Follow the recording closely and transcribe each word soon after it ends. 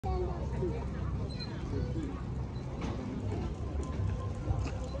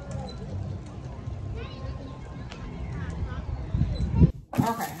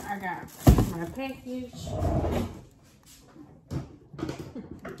Okay, I got my package.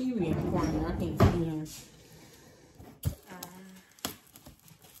 He be in the corner. I can't see him.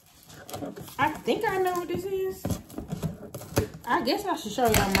 I think I know what this is. I guess I should show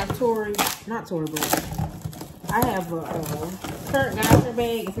y'all my Tory, not Tory, but I have a Kurt Geiger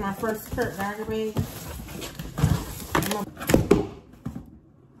bag. It's my first Kurt Geiger bag.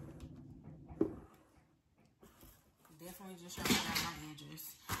 Definitely just showing y'all my address.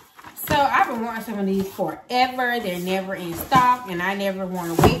 So I've been wanting some of these forever. They're never in stock, and I never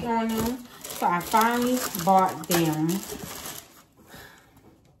want to wait on them. So I finally bought them.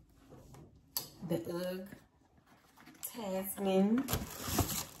 The UGG Tasman.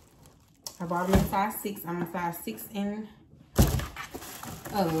 I bought them in size 6. I'm a size 6 in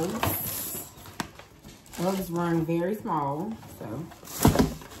Uggs. Uggs run very small, so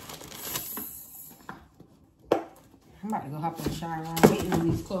I'm about to go hop in the shower. I'm waiting on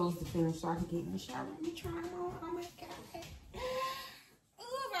these clothes to finish so I can get in the shower and be trying them on. Oh my god. Ooh,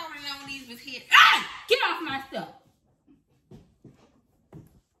 if I would have known these was here. Ah! Get off my stuff.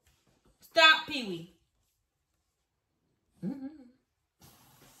 Stop, Pee-wee. You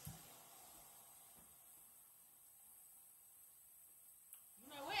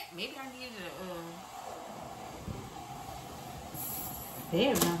know what? Maybe I needed a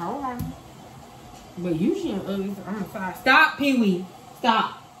there, now hold on. But usually I'm gonna size. Stop, Pee-wee.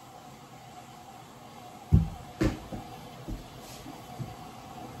 Stop.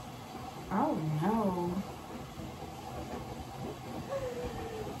 Oh no.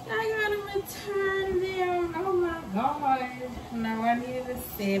 I gotta return them. Oh my god. No, I needed a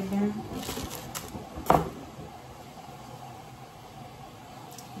 7.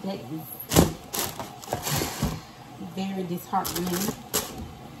 That is very disheartening.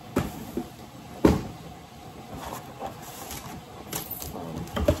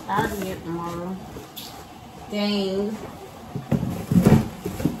 I'll do it tomorrow. Dang.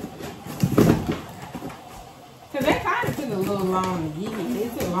 Cause that kind of took a little long to get it.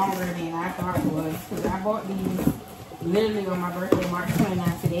 It took longer than I thought it was. Cause I bought these literally on my birthday, March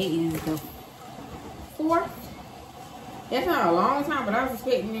 29th. Today is the 4th. That's not a long time, but I was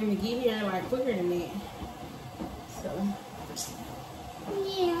expecting them to get here like quicker than that. So,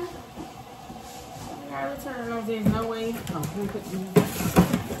 yeah. I gotta return those. There's no way. Oh, we put these.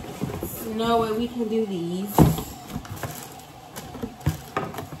 No way we can do these.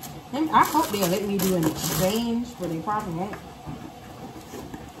 And I hope they'll let me do an exchange, but they probably won't.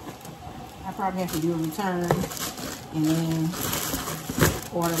 I probably have to do a return and then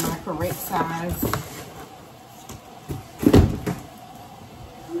order my correct size.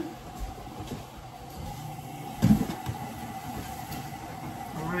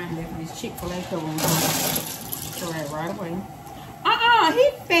 Alright, left this Chick-fil-A cover on. Throw that right away. He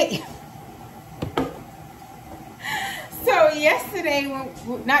fake. So yesterday,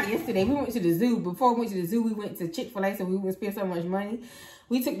 not yesterday, we went to the zoo. Before we went to the zoo, we went to Chick-fil-A, so we wouldn't spend so much money.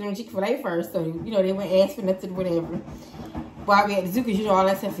 We took them to Chick-fil-A first, so, you know, they wouldn't ask for nothing, whatever. While we at the zoo, because, you know, all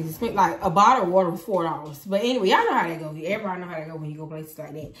that stuff is expensive. Like, a bottle of water was $4. But anyway, y'all know how that goes. Everybody know how that goes when you go places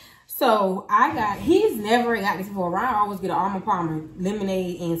like that. So, he's never got this before. Ryan always get an Arnold Palmer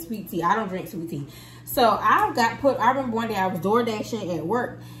lemonade and sweet tea. I don't drink sweet tea. So, I remember one day I was door dashing at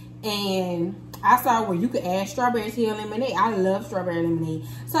work, and I saw where you could add strawberries to your lemonade. I love strawberry lemonade.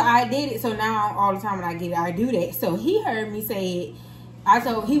 So, I did it. So, now all the time when I get it, I do that. So, he heard me say it.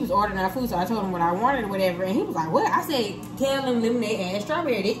 He was ordering our food, so I told him what I wanted or whatever, and he was like, what? I said, tell them lemonade and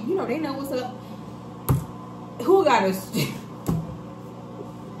strawberry. They know what's up. Who got us?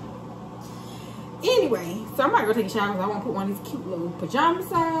 Anyway, so I'm about to go take a shower because I want to put one of these cute little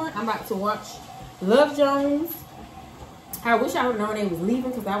pajamas on. I'm about to watch Love Jones. I wish I would have known they was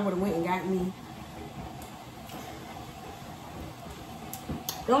leaving because I would have went and got me.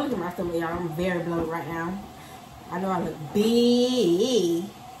 Don't look at my stomach, y'all. I'm very bloated right now. I know I look big.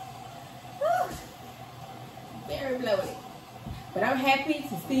 Whew. Very bloated. But I'm happy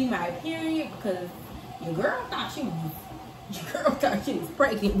to see my period because your girl thought she was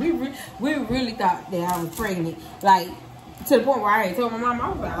pregnant. We really thought that I was pregnant. Like, to the point where I had told my mom, I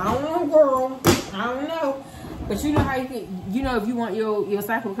was like, I don't know, girl. I don't know. But you know how you can, you know, if you want your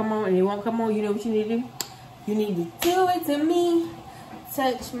cycle to come on and it won't come on, you know what you need to do? You need to do it to me.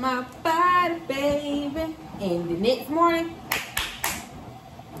 Touch my body, baby. And the next morning,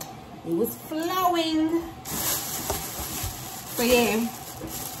 it was flowing. So yeah.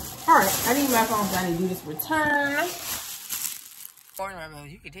 Alright, I need my phone so I need to do this return.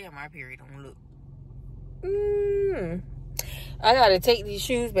 You can tell my period don't look. I gotta take these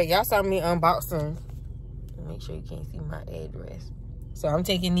shoes back. Y'all saw me unbox them. Make sure you can't see my address. So I'm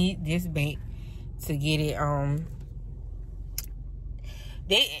taking this back to get it.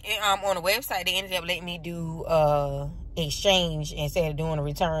 They on the website they ended up letting me do exchange instead of doing a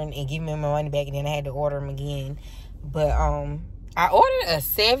return and giving me my money back, and then I had to order them again. But I ordered a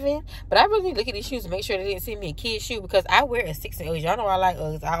 7, but I really look at these shoes to make sure they didn't send me a kid's shoe, because I wear a 6 in Uggs. Y'all know I like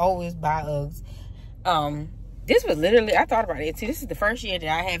Uggs. I always buy Uggs. This was literally, I thought about it too. This is the first year that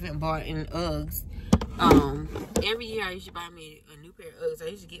I haven't bought in Uggs. Every year I used to buy me a new pair of Uggs. I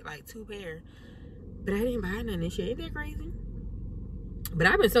used to get like 2 pair, but I didn't buy none this year. Ain't that crazy? But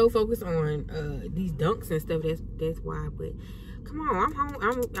I've been so focused on these dunks and stuff. That's why. But come on,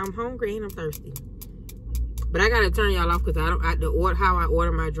 I'm hungry and I'm thirsty. But I gotta turn y'all off because how I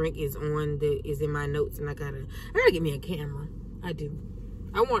order my drink is in my notes, and I gotta get me a camera. I do.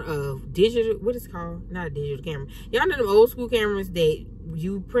 I want a digital, what is it called? Not a digital camera. Y'all know them old school cameras that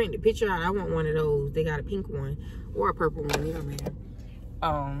you print the picture out? I want one of those. They got a pink one or a purple one. You know,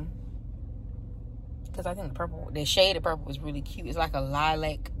 man. Because I think the shade of purple is really cute. It's like a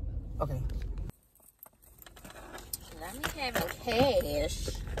lilac. Okay. Not me having cash.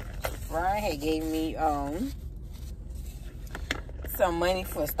 Ryan had gave me some money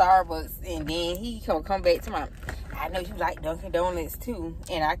for Starbucks, and then he gonna come back to my. I know you like Dunkin' Donuts too,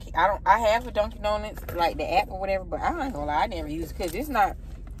 and I have a Dunkin' Donuts, like the app or whatever, but I ain't gonna lie, I never use it because it's not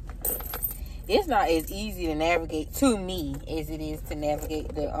as easy to navigate to me as it is to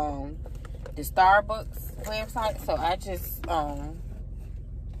navigate the Starbucks website. So I just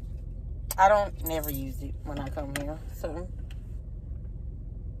I don't never use it when I come here. So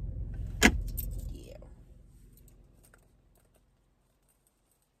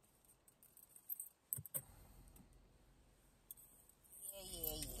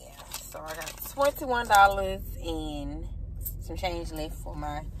so I got $21 and some change left for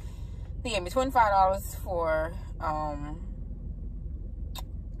my. He gave me $25 for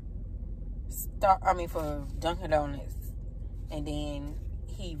for Dunkin' Donuts, and then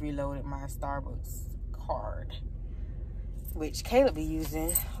he reloaded my Starbucks card, which Caleb be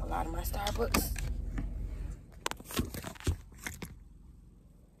using a lot of my Starbucks.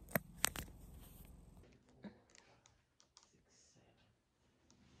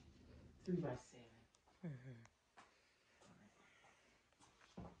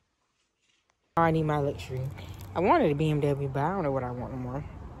 I need my luxury. I wanted a BMW, but I don't know what I want no more.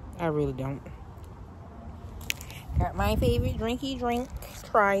 I really don't. Got my favorite drinky drink.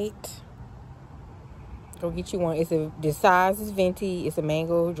 Try it. Go get you one. The size is venti. It's a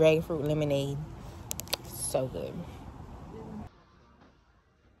mango dragon fruit lemonade. So good.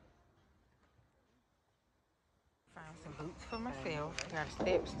 Found some boots for myself. Got a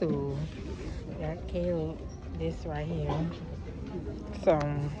step stool. Got Caleb this right here.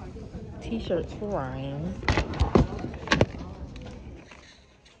 Some t-shirts for Ryan.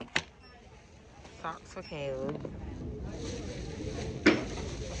 Socks for Caleb.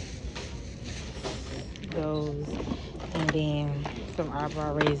 Those, and then some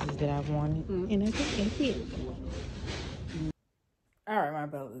eyebrow razors that I wanted, and I think that's it. All right, my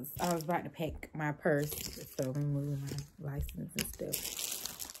brothers, I was about to pack my purse, so I'm moving my license and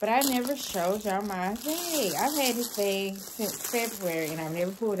stuff, but I never showed y'all my bag. I've had this bag since February, and I've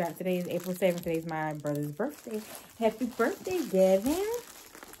never pulled it out. Today is April 7th. Today's my brother's birthday. Happy birthday, Devin.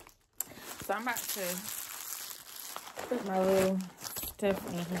 So I'm about to put my little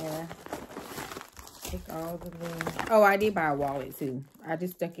stuff in here. Take all the little... Oh, I did buy a wallet too. I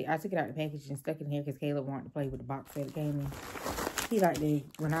just took it out of the package and stuck it in here because Caleb wanted to play with the box that it came in. He like to,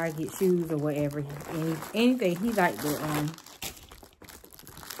 when I get shoes or whatever, anything, he like to,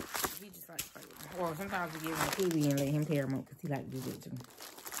 he just like to play with them. Well, sometimes we give him a TV and let him tear them up because he like to do that too.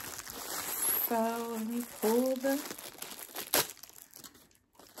 So, let me pull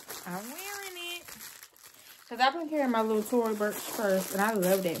I'm wearing it. Because I've been carrying my little Tory Burch purse, and I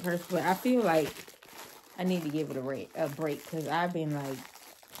love that purse, but I feel like I need to give it a break because I've been wearing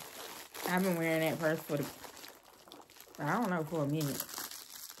that purse for a minute.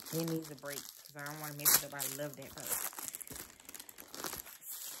 It needs a break because I don't want to mess it up. I love that purse.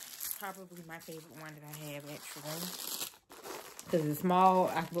 It's probably my favorite one that I have, actually. Because it's small.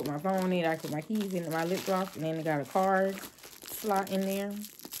 I can put my phone in, I can put my keys in, my lip gloss, and then it got a card slot in there.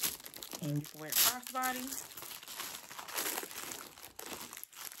 And you can wear a crossbody.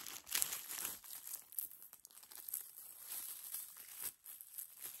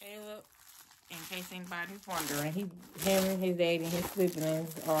 Caleb, in case anybody's wondering, him, his dad, and his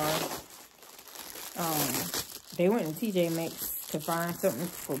siblings are, they went to TJ Maxx to find something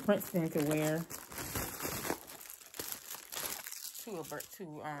for Princeton to wear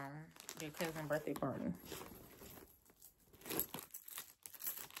to their cousin's birthday party.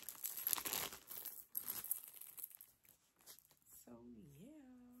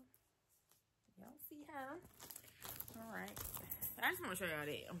 see her. All right. I just want to show y'all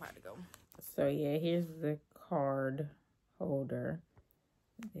that. I'm about to go. So, yeah, here's the card holder.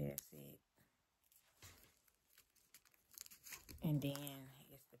 That's it. And then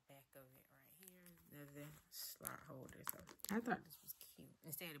it's the back of it right here. There's the slot holder. So, I thought this was cute.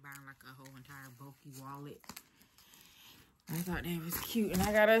 Instead of buying like a whole entire bulky wallet, I thought that was cute. And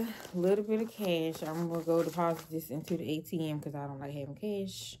I got a little bit of cash. I'm going to go deposit this into the ATM because I don't like having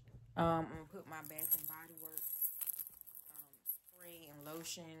cash. I'm going to put my Bath and Body Works spray and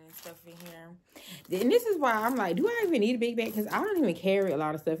lotion and stuff in here. And this is why I'm like, do I even need a big bag? Because I don't even carry a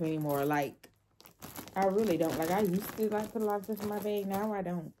lot of stuff anymore. Like, I really don't. Like, I used to like put a lot of stuff in my bag. Now I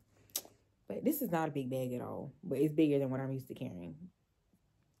don't. But this is not a big bag at all. But it's bigger than what I'm used to carrying.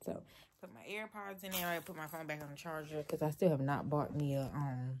 So, put my AirPods in there. I put my phone back on the charger because I still have not bought me a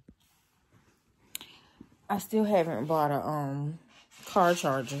I still haven't bought a car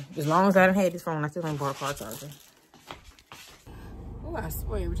charger. As long as I done had this phone, I still haven't bought a car charger. Oh, I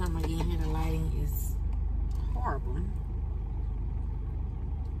swear every time I get in here, the lighting is horrible.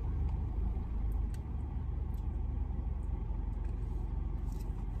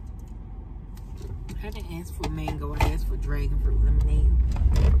 I didn't ask for mango, I asked for dragon fruit lemonade.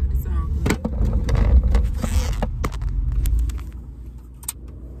 But it's all good.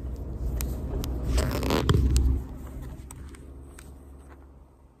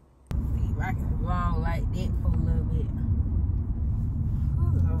 See if I can vlog like that for a little bit.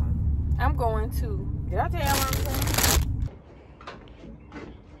 I'm going to. Did I tell y'all what I'm saying?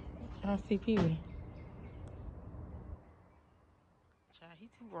 I see Pee-wee. Child, he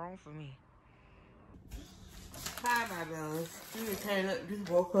too grown for me. Hi, my bells. You just turn up, just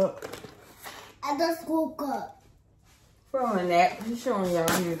woke up. I just woke up. For a nap. He's showing y'all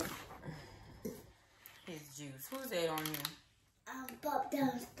his juice. Who's that on here? I'll pop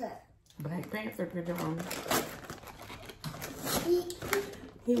downstairs. Black Panther put it on.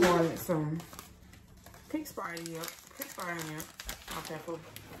 He wanted some pig spotty up. Pig spotty in here. Okay, cool.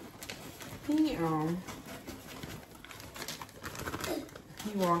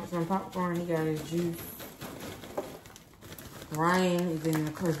 He wanted some popcorn. He got his juice. Ryan is in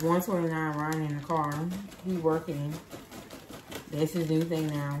the car. It's 129. Ryan in the car. He working. That's his new thing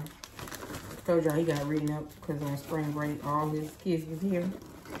now. I told y'all he got written up because on spring break all his kids was here.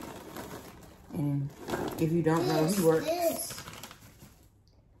 And if you don't know, he works.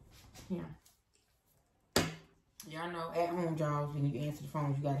 Yeah. Y'all know at home jobs when you answer the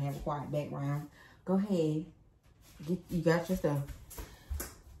phone, you gotta have a quiet background. Go ahead. You got your stuff.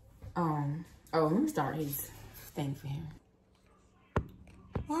 Oh, let me start his thing for him.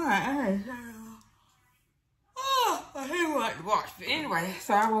 Alright, I hate like to watch. But anyway,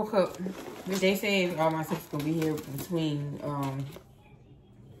 so I woke up. They said all my stuff's gonna be here between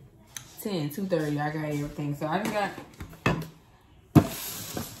 10 and 2:30. I got everything. So I just got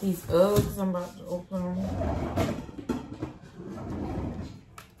these Uggs I'm about to open them.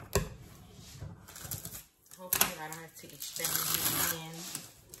 Hopefully I don't have to exchange it again.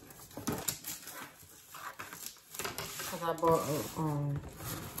 Cause I bought a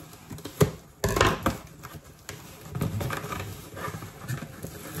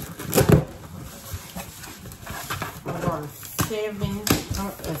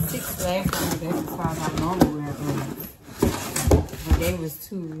 6 last time. That's the size I normally wear. But they was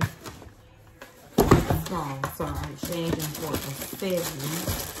too small, so I exchanged them for a 7.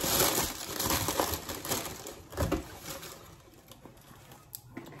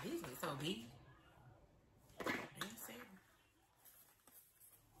 These get so big.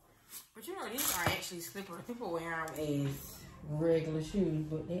 But you know, these are actually slippers. People wear them as regular shoes,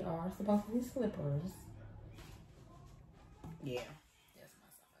 but they are supposed to be slippers. Yeah, that's my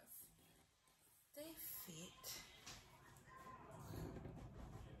size. They fit.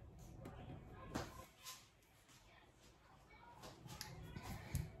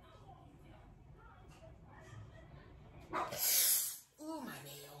 Ooh, my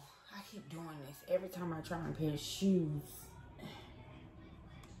nail. I keep doing this every time I try and pair shoes.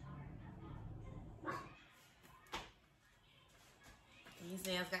 These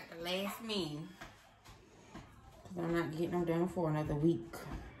nails got to last me. I'm not getting them done for another week.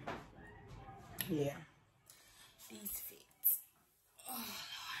 Yeah. These fit. Oh,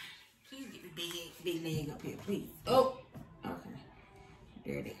 Lord. Please get the big leg up here, please. Oh, okay.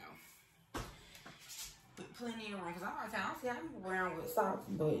 There they go. Put plenty of room. Because I don't see how people wear them with socks.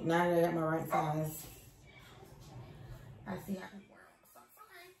 But now that I got my right size, I see how people wear them with socks.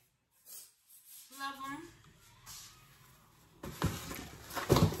 Okay. Love them.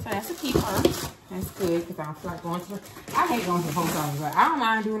 So that's a keeper. That's good because I feel like going to I hate going to the post office. But I don't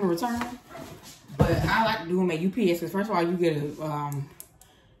mind doing a return. But I like to do them at UPS because first of all, you get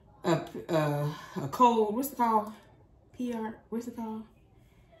a code. What's it called? What's it called?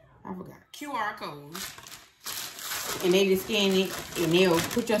 I forgot. QR code. And they just scan it and they'll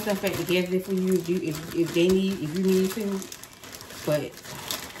put your stuff back together for you if you need to. But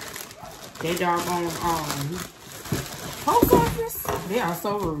that doggone post office, they are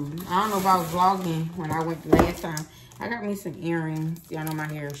so rude. I don't know if I was vlogging when I went the last time. I got me some earrings. Y'all know my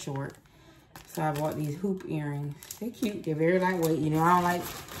hair is short. So I bought these hoop earrings. They're cute. They're very lightweight. You know, I don't like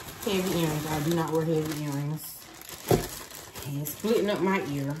heavy earrings. I do not wear heavy earrings. And splitting up my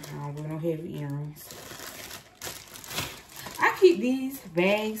ear. I don't wear no heavy earrings. I keep these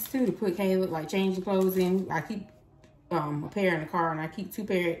bags too to put Caleb, like change the clothes in. I keep a pair in the car and I keep 2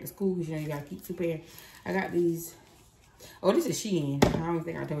 pair at the school because you know you gotta keep 2 pair. I got these. Oh, this is Shein. I don't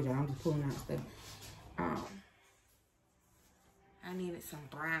think I told y'all. I'm just pulling out stuff. I needed some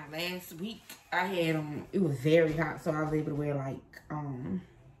brown. Last week I had them. It was very hot, so I was able to wear like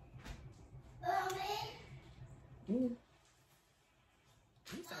Ooh.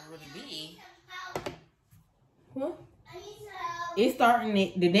 These are really big. What? It's starting.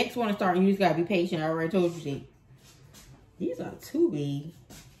 The next one is starting. You just gotta be patient. I already told you that. These are too big.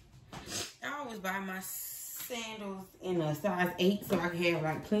 I always buy my sandals in a size 8 so I can have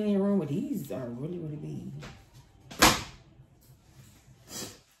like plenty of room. But these are really, really big.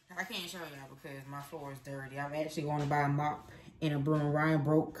 I can't show y'all because my floor is dirty. I'm actually going to buy a mop and a broom. Ryan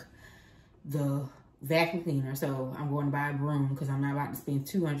broke the vacuum cleaner, so I'm going to buy a broom because I'm not about to spend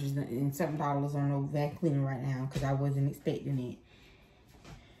 $200 and something on no vacuum cleaner right now because I wasn't expecting it.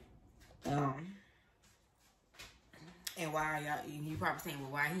 And why y'all, you probably saying,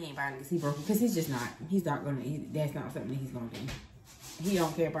 well, why he ain't buying it because he broke it? Because he's just not. He's not gonna. That's not something he's gonna do. He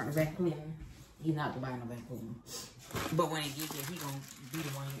don't care about the vacuum cleaner. He's not gonna buy no vacuum cleaner. But when it gets here, he gonna be the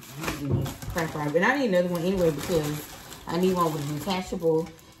one using his crack fries. And I need another one anyway because I need one with a detachable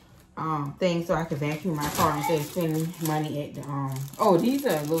thing so I can vacuum my car instead of spending money at the oh, these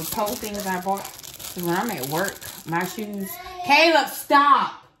are little toe things I bought. So when I'm at work, my shoes. Caleb,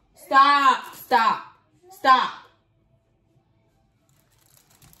 stop! Stop! Stop! Stop!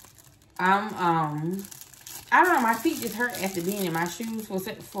 I don't know, my feet just hurt after being in my shoes for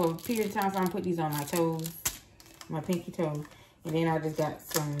a period of time, so I'm gonna put these on my toes, my pinky toe. And then I just got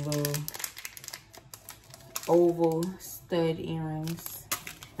some little oval stud earrings.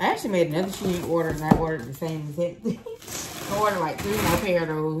 I actually made another Shein order and I ordered the same exact thing. I ordered like 3 more pair of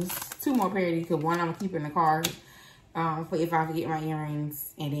those, 2 more pair of these, because one I'm gonna keep in the car for if I forget my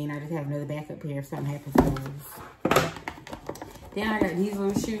earrings. And then I just have another backup pair if something happens to those. Then I got these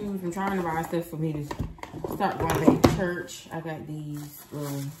little shoes. I'm trying to buy stuff for me to start going back to church. I got these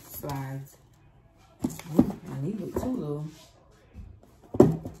little slides. Ooh, I need it too little. Let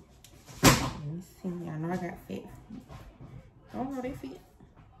me see. I know I got fat feet. Oh no, they fit.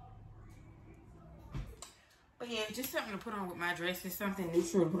 But yeah, just something to put on with my dresses. Something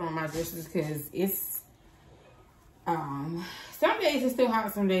neutral to put on my dresses because it's some days it's still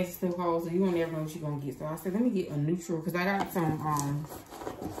hot, some days it's still cold, so you won't never know what you're gonna get. So I said, let me get a neutral because I got some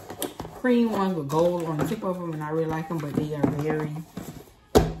cream ones with gold on the tip of them, and I really like them, but they are very,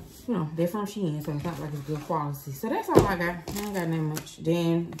 you know, they're from Shein, so it's not like it's good quality. So that's all I got. I ain't got that much.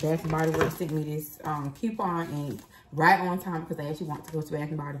 Then Bath and Body Works sent me this coupon, and right on time because I actually want to go to Bath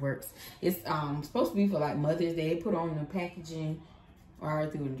and Body Works. It's supposed to be for like Mother's Day. They put on the packaging, or I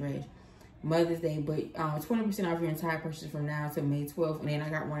already threw it in the trash. Mother's Day, but 20% off your entire purchase from now to May 12th. And then I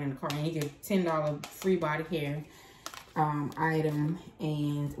got one in the car, and you get $10 free body care item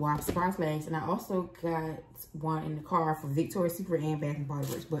and wipes, spa flags. And I also got one in the car for Victoria's Secret and Bath and Body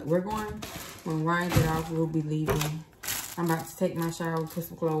Works. But we're going, when Ryan gets off, we'll be leaving. I'm about to take my shower, put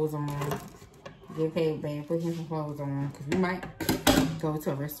some clothes on, get paid back, put him some clothes on, because we might go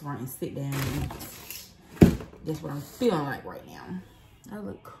to a restaurant and sit down and eat. That's what I'm feeling like right now. I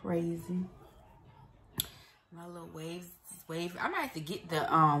look crazy. My little waves. I might have to get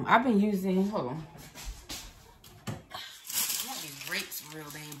the I've been using, hold on. I want these grapes real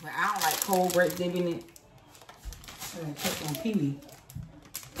bad, but I don't like cold grapes. They've been in. I'm gonna check on Pee-wee.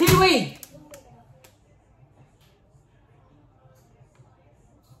 Pee-wee!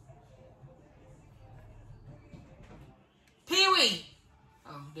 Pee-wee!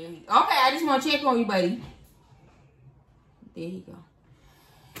 Oh, there he go. Okay, I just want to check on you, buddy. There you go.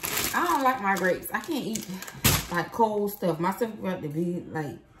 I don't like my grapes. I can't eat like cold stuff. My stuff got to be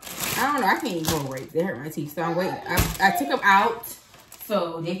like, I don't know. I can't eat cold grapes. They hurt my teeth. So I'm waiting. I took them out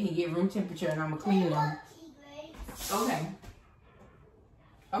so they can get room temperature, and I'm gonna clean them. Okay.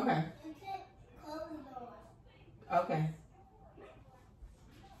 Okay. Okay.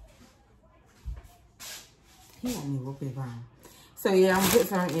 He want me to whoop his behind. So yeah, I'm gonna put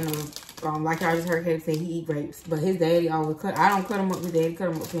some in a, like I just heard Katie say, he eat grapes. But his daddy always cut, I don't cut him up, his daddy cut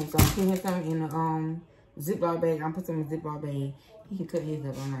him up for him. So I'm putting some in a Ziploc bag. I'm put some in a Ziploc bag. He can cut his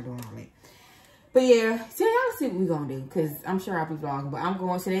up, I'm not doing all that. But yeah, so y'all see what we gonna do, cause I'm sure I'll be vlogging. But I'm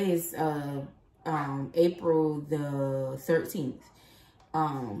going, today is April the 13th.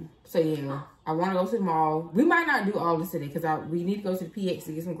 So yeah, I want to go to the mall. We might not do all this today because we need to go to the PX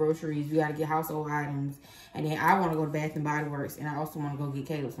to get some groceries. We got to get household items. And then I want to go to Bath and Body Works. And I also want to go get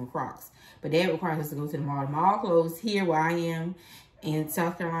Caleb some Crocs. But that requires us to go to the mall. The mall closed here where I am in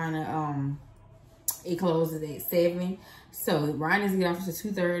South Carolina. It closes at 7. So Ryan is getting off at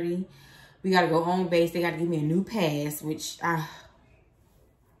 2:30. We got to go on base. They got to give me a new pass, which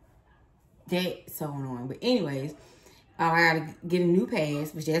that's so annoying. But anyways, I gotta get a new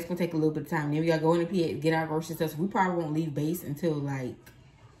pass, which that's gonna take a little bit of time. Then we gotta go in the PX, get our groceries stuff. So we probably won't leave base until like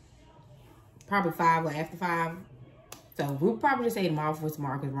probably 5 or after 5. So we'll probably just say tomorrow for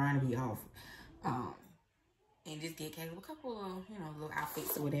tomorrow because Ryan will be off. And just get Caleb a couple of, you know, little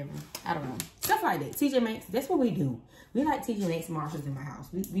outfits or whatever. I don't know. Stuff like that. TJ Maxx, that's what we do. We like TJ Maxx and Marshalls in my house.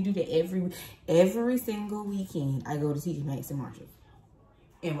 We do that every single weekend. I go to TJ Maxx and Marshalls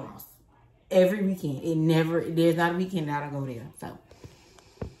and Ross. Every weekend. There's not a weekend that I don't go there. So.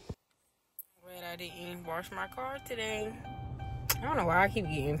 Glad I didn't wash my car today. I don't know why I keep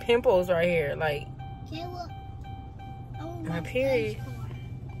getting pimples right here. Like, my period.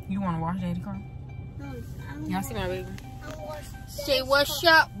 You want to wash Daddy's car? No. Y'all see my baby? Say what's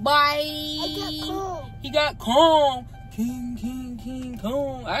up, boy? He got calm. King,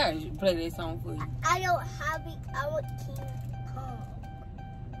 Kong. I gotta play that song for you. I don't have it. I want King Kong.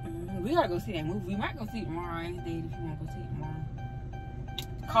 We gotta go see that movie. We might go see it tomorrow. I ain't dated if you want to go see it tomorrow.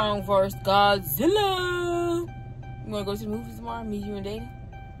 Kong vs. Godzilla. You wanna go see the movies tomorrow? Me, you, and Daddy?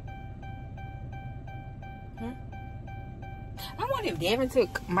 I wonder if Devin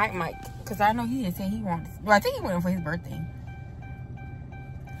took Mike, because I know he had said he wanted. Well, I think he went for his birthday.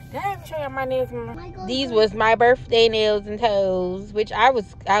 Did I ever show you my nails? These was my birthday nails and toes, which I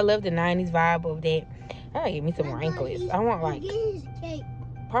love the 90s vibe of that. I gotta get me some more anklets. I want like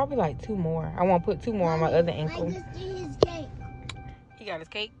probably like 2 more. I want to put 2 more on my other ankle. He got his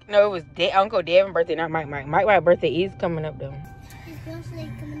cake? No, it was Uncle Devin's birthday, not Mike. Mike's birthday is coming up though. His birthday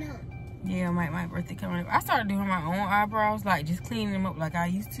coming up. Yeah, Mike's birthday coming up. I started doing my own eyebrows, like just cleaning them up like I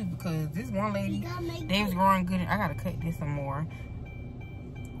used to, because this one lady, they was growing good. I gotta cut this some more.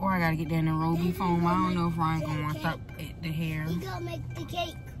 Or I gotta get that in the Roby foam. I don't know if Ryan gonna want to stop at the hair. He gotta make the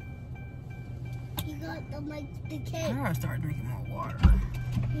cake. He gotta make the cake. I gotta start drinking more water.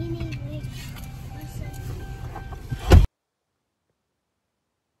 He needs to make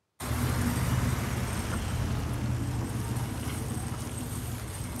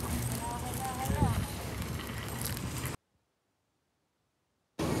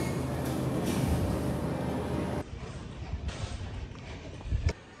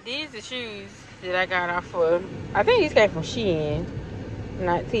These are the shoes that I got off of. I think these came from Shein,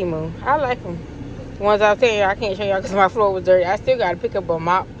 not Temu. I like them. The ones I was telling you, I can't show y'all because my floor was dirty. I still got to pick up a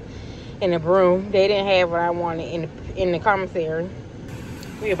mop and a broom. They didn't have what I wanted in the commissary.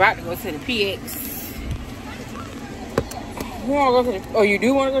 We're about to go to the PX. You want to go to the, oh, you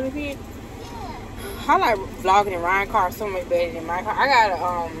do want to go to the PX? I like vlogging in Ryan's car so much better than my car. I got a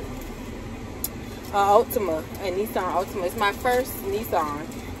Altima, a Nissan Altima. It's my first Nissan.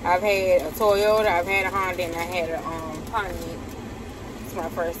 I've had a Toyota, I've had a Honda, and I had a Pontiac. It's my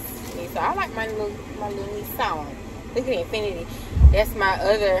first Nissan. I like my little Nissan. Look at Infinity. That's my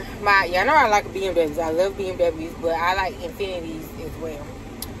other, y'all know I like BMWs. I love BMWs, but I like Infinities as well.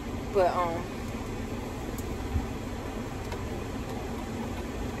 But I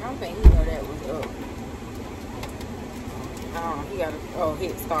don't think he know that was up. He got to,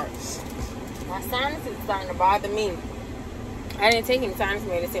 hit start. My sinus is starting to bother me. I didn't take any sinus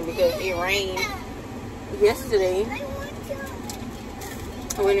medicine because it rained yesterday.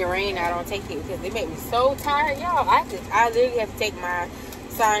 When it rained, I don't take it because it made me so tired, y'all. I literally have to take my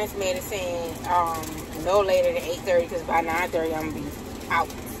sinus medicine no later than 8:30 because by 9:30 I'm gonna be out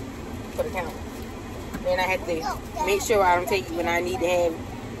for the count. Then I have to make sure I don't take it when I need to have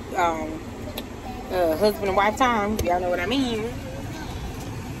husband and wife time. Y'all know what I mean.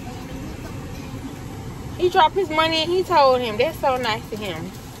 He dropped his money and he told him. That's so nice to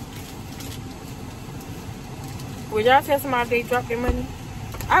him. Would y'all tell somebody if they dropped their money?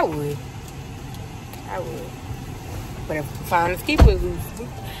 I would. But if finders keepers,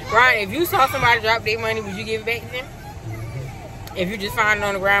 Ryan, if you saw somebody drop their money, would you give it back to them? If you just found it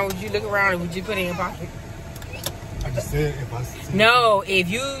on the ground, would you look around or would you put it in your pocket? I I just said if I see. No, if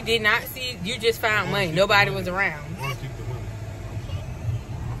you did not see, you just found money. Nobody was around.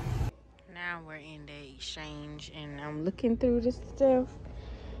 Now we're in the exchange, and I'm looking through the stuff.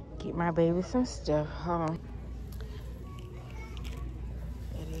 Get my baby some stuff. Hold on.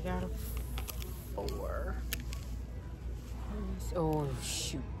 And they got a 4. Oh,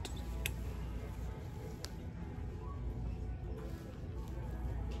 shoot.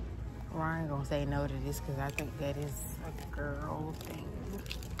 Well, I ain't gonna say no to this because I think that is like a girl thing.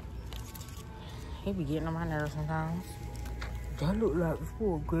 He be getting on my nerves sometimes. That look like it's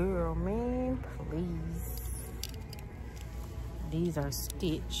for a girl, man. Please. These are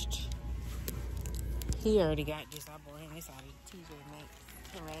stitched. He already got this. I bought him this out of TJ Maxx.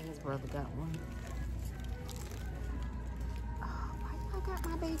 Him and his brother got one. Oh, why y'all got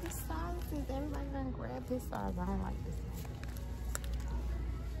my baby sizes? Everybody gonna grab his size. I don't like this one.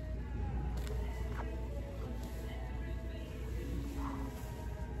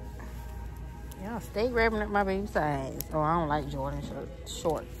 Y'all stay grabbing up my baby size. Oh, I don't like Jordan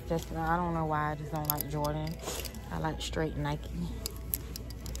shorts. I don't know why I just don't like Jordan. I like straight Nike.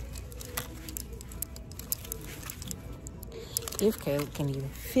 If Caleb can even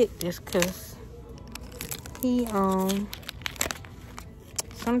fit this, cause he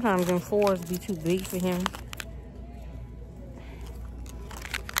sometimes them 4s be too big for him.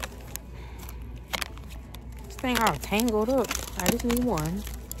 This thing all tangled up. I just need one.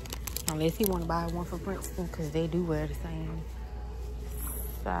 Unless he want to buy one for Princeton, because they do wear the same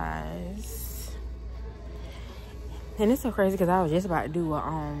size. And it's so crazy because I was just about to do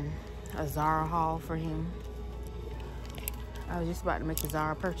a Zara haul for him. I was just about to make a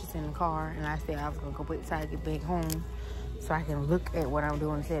Zara purchase in the car, and I said I was going to go wait till I get back home so I can look at what I'm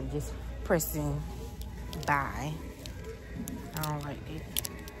doing instead of just pressing buy. I don't like it.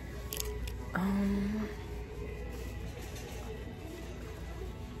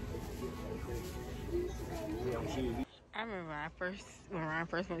 I remember when Ryan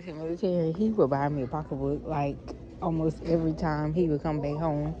first went to the military, he would buy me a pocketbook like almost every time he would come back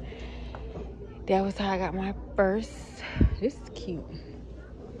home. That was how I got my first. This is cute.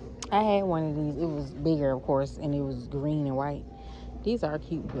 I had one of these. It was bigger, of course, and it was green and white. These are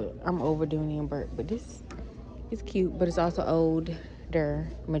cute, but I'm overdoing them. But this is cute, but it's also older,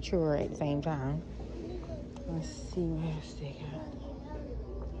 mature at the same time. Let's see what else they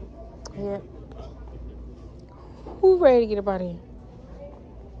got. Yep. Who ready to get up out of here?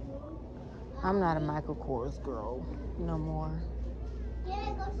 I'm not a Michael Kors girl no more.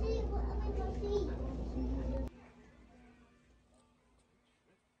 Yeah, go see. Go see.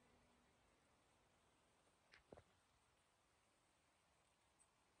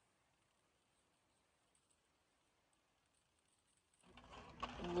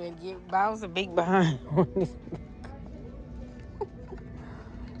 Bow's a big behind on this.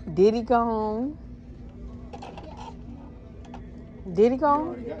 Did he go home? Did he go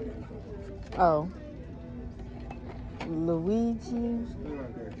home? Oh. Luigi.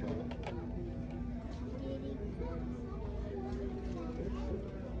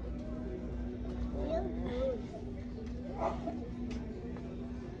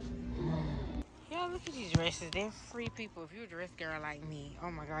 Yeah, look at these dresses. They're free people. If you're a dress girl like me,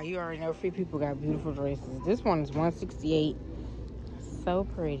 oh my God, you already know free people got beautiful dresses. This one is $168. So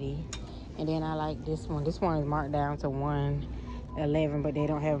pretty. And then I like this one. This one is marked down to $111, but they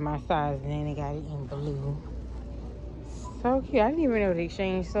don't have my size. And then they got it in blue. So cute. I didn't even know the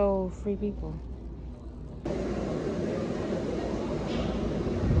exchange sold free people.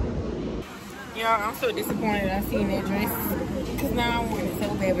 Y'all, I'm so disappointed I seen that dress. Because now I want it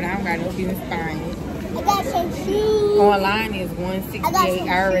so bad, but I don't got no business buying it. I got some shoes. Online is $168.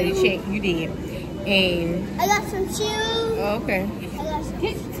 I already checked. You did. And I got some shoes. Oh, okay. I got some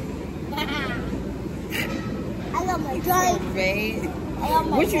I got my drink. Bad. I got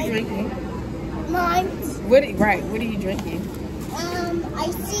my What you drink. drinking? Mine. What are you drinking?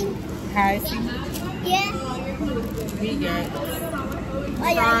 Icy. Icy. Yeah. We got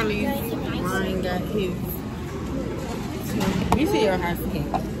Charlie's. Ryan got his. You see your Icy.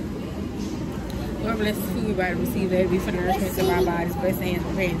 Lord bless the food about to receive that be for nourishment to my body's blessed hands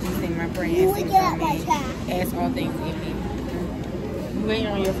prepared juice in my prayers and ask all things in me. Wait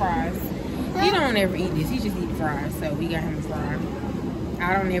on your fries. He don't ever eat this. He just eat the fries. So we got him a fry.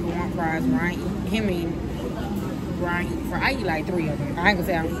 I don't ever want fries. Ryan eat fries. I eat like 3 of them. I ain't gonna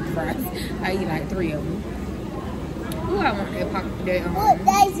say I don't eat fries. I eat like 3 of them. Ooh, I want that dress.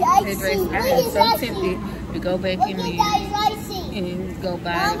 I am so tempted to go back in there and go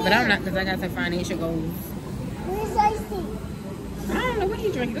buy it. But I'm not, because I got some financial goals. Where's Icy? I don't know what he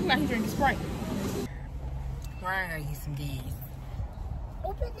drinking. Looks like he drinking Sprite. around and get some gas.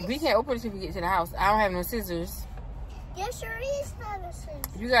 Open this. We can't open it till we get to the house. I don't have no scissors. There sure is not a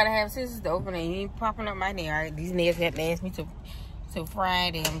scissors. You gotta have scissors to open it. You ain't popping up my nail. Right? These nails have to last me till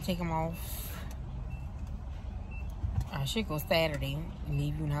Friday. I'm gonna take them off. I should go Saturday and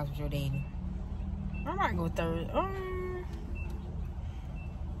leave you in the house with your daddy. I might go Thursday.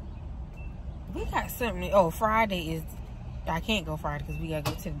 We got something. Oh, Friday is. I can't go Friday because we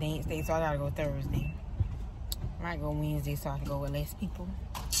gotta go to the dance day, so I gotta go Thursday. I might go Wednesday so I can go with less people.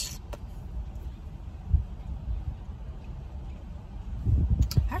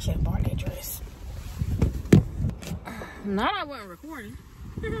 I should have bought that dress. Not I wasn't recording.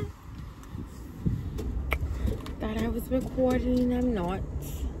 Thought I was recording. I'm not.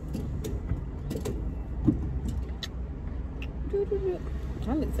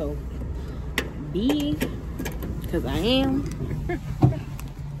 I look so big because I am.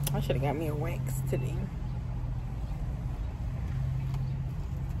 I should have got me a wax today.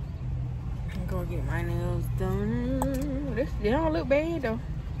 I'm gonna get my nails done. They don't look bad though.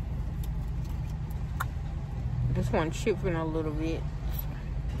 This one chipping a little bit.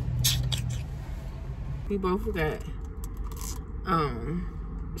 We both got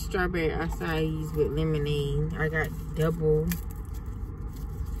strawberry acai with lemonade. I got double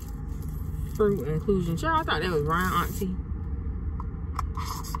fruit inclusion. Sure, I thought that was Ryan Auntie.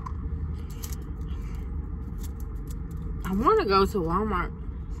 I want to go to Walmart.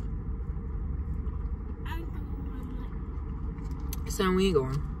 So we ain't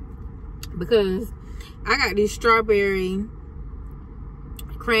going because I got these strawberry,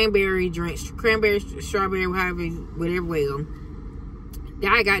 cranberry drinks, cranberry, strawberry, whatever way go.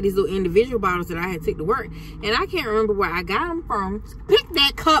 I got these little individual bottles that I had to take to work, and I can't remember where I got them from. Pick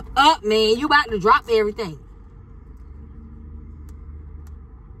that cup up, man. You about to drop everything.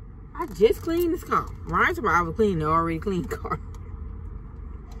 I just cleaned this car. Ryan's about I was cleaning the already clean car.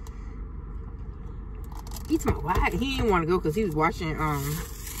 He told me why he didn't want to go because he was watching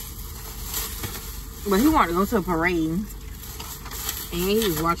but he wanted to go to a parade and he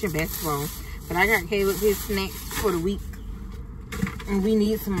was watching basketball. But I got Caleb his snacks for the week, and we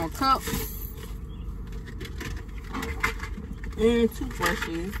need some more cups and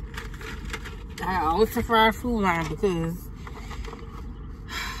toothbrushes. I got all the fried food line because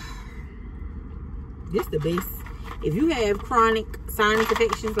this the best. If you have chronic sinus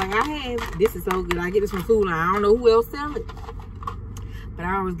infections like I have, this is so good. I get this from Food Line. I don't know who else sell it, but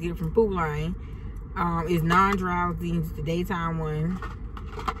I always get it from Food Line. It's non-drowsy. It's the daytime one.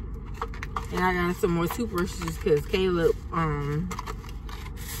 And I got some more toothbrushes because Caleb,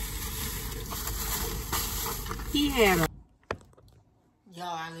 he had a...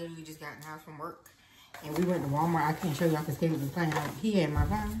 Y'all, I literally just got in the house from work. And we went to Walmart. I can't show y'all because Caleb was playing. He had my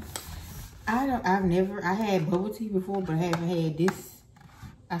phone. I had bubble tea before, but I haven't had this.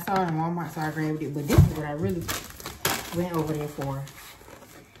 I saw it in Walmart, so I grabbed it. But this is what I really went over there for.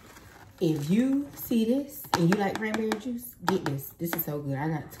 If you see this and you like cranberry juice, get this. This is so good. I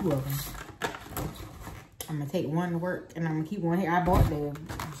got 2 of them. I'm going to take one to work, and I'm going to keep one here. I bought the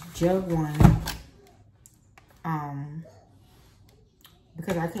jug one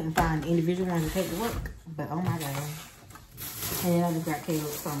because I couldn't find individual ones to take to work. But, oh, my God. And then I just got Caleb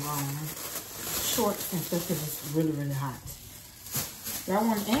some shorts and stuff because it's really, really hot. Y'all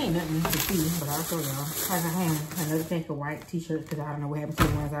want, it ain't nothing to see, but I'll show y'all. I have another pack of white t-shirts because I don't know what happened to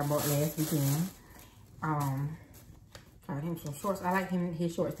the ones I bought last weekend. Got him some shorts. I like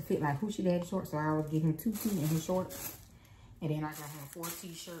his shorts to fit like Hoochie Daddy shorts, so I would give him 2 T in his shorts. And then I got him 4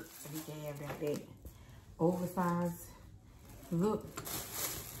 t-shirts so he can have that oversized look.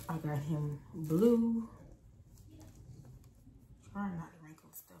 I got him blue. Trying not to wrinkle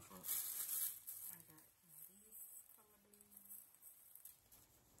stuff up. I got these color blues.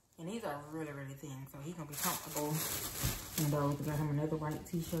 And these are really, really thin, so he's gonna be comfortable in those. I got him another white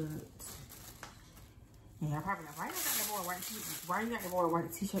t-shirt. And y'all probably like, why you got that boy a white t-shirt? Why you got the boy a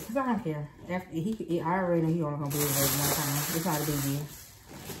white t-shirt? Because I don't care. After I already know he only gonna be able to wear it one time. It's not a big deal.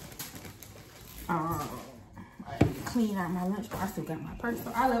 I clean out my lunch, but I still got my purse.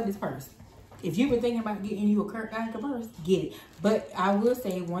 So I love this purse. If you've been thinking about getting you a Geiger purse, get it. But I will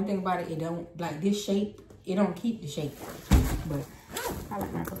say one thing about it, it don't, like this shape, it don't keep the shape. But I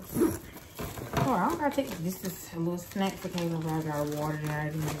like my purse. Oh, I don't gotta take this. This is a little snack for Caleb. I got water that I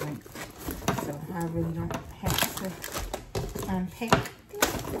didn't drink. So I really don't have to unpack this.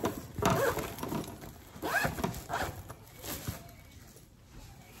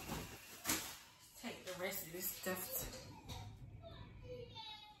 Take the rest of this stuff